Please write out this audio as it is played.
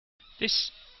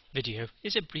This video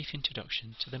is a brief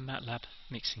introduction to the MATLAB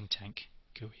mixing tank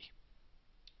GUI.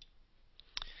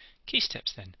 Key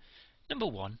steps then. Number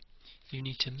 1, you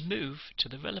need to move to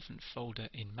the relevant folder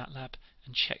in MATLAB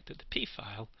and check that the P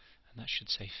file, and that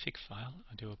should say fig file,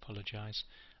 I do apologize,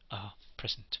 are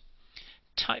present.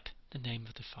 Type the name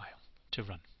of the file to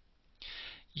run.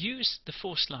 Use the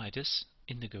 4 sliders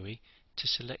in the GUI to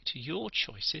select your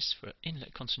choices for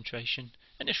inlet concentration,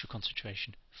 initial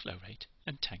concentration, flow rate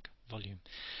and tank volume.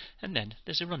 And then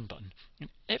there's a run button, and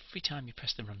every time you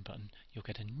press the run button you'll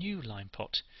get a new line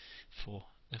plot for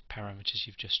the parameters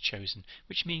you've just chosen,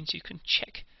 which means you can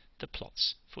check the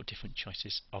plots for different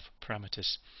choices of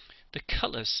parameters. The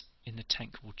colours in the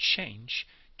tank will change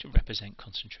to represent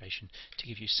concentration to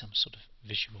give you some sort of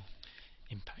visual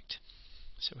impact.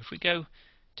 So if we go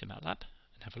to MATLAB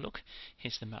and have a look,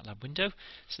 here's the MATLAB window.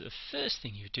 So the first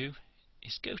thing you do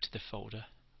is go to the folder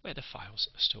where the files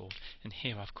are stored, and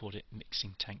here I've called it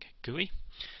Mixing Tank GUI.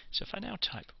 So if I now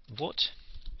type what,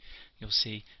 you'll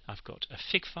see I've got a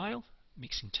fig file,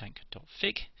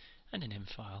 mixingtank.fig, and an m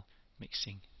file,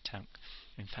 mixing tank.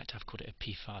 In fact, I've called it a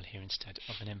p file here instead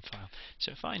of an m file.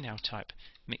 So if I now type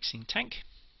mixing tank,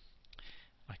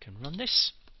 I can run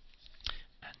this,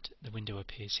 and the window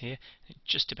appears here. It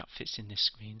just about fits in this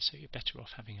screen, so you're better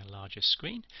off having a larger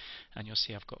screen. And you'll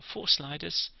see I've got 4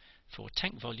 sliders for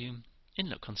tank volume,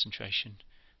 inlet concentration,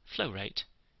 flow rate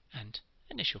and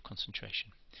initial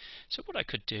concentration. So what I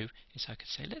could do is I could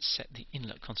say let's set the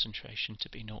inlet concentration to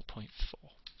be 0.4.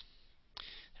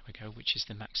 There we go, which is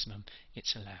the maximum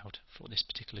it's allowed for this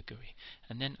particular GUI.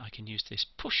 And then I can use this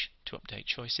push to update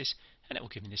choices, and it will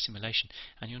give me the simulation.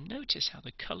 And you'll notice how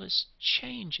the colours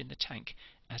change in the tank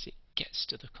as it gets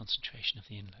to the concentration of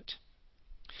the inlet.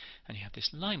 And you have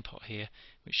this line plot here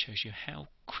which shows you how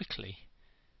quickly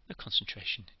the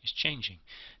concentration is changing.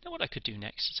 Now what I could do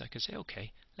next is I could say,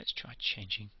 okay, let's try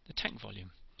changing the tank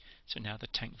volume. So now the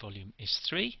tank volume is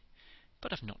 3,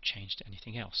 but I've not changed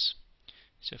anything else.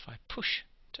 So if I push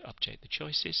to update the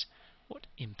choices, what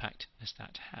impact has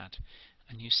that had?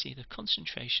 And you see the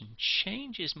concentration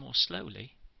changes more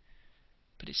slowly,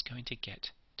 but it's going to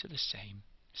get to the same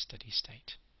steady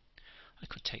state. I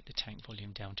could take the tank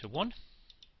volume down to 1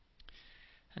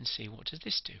 and see what does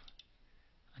this do.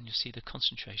 And you'll see the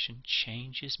concentration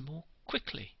changes more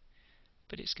quickly,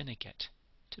 but it's going to get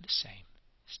to the same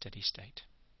steady state.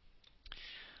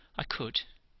 I could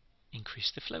increase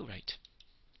the flow rate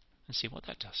and see what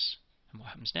that does. And what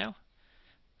happens now?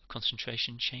 The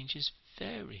concentration changes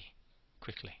very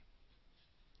quickly.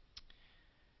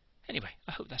 Anyway,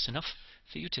 I hope that's enough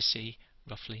for you to see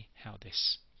roughly how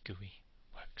this GUI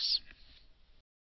works.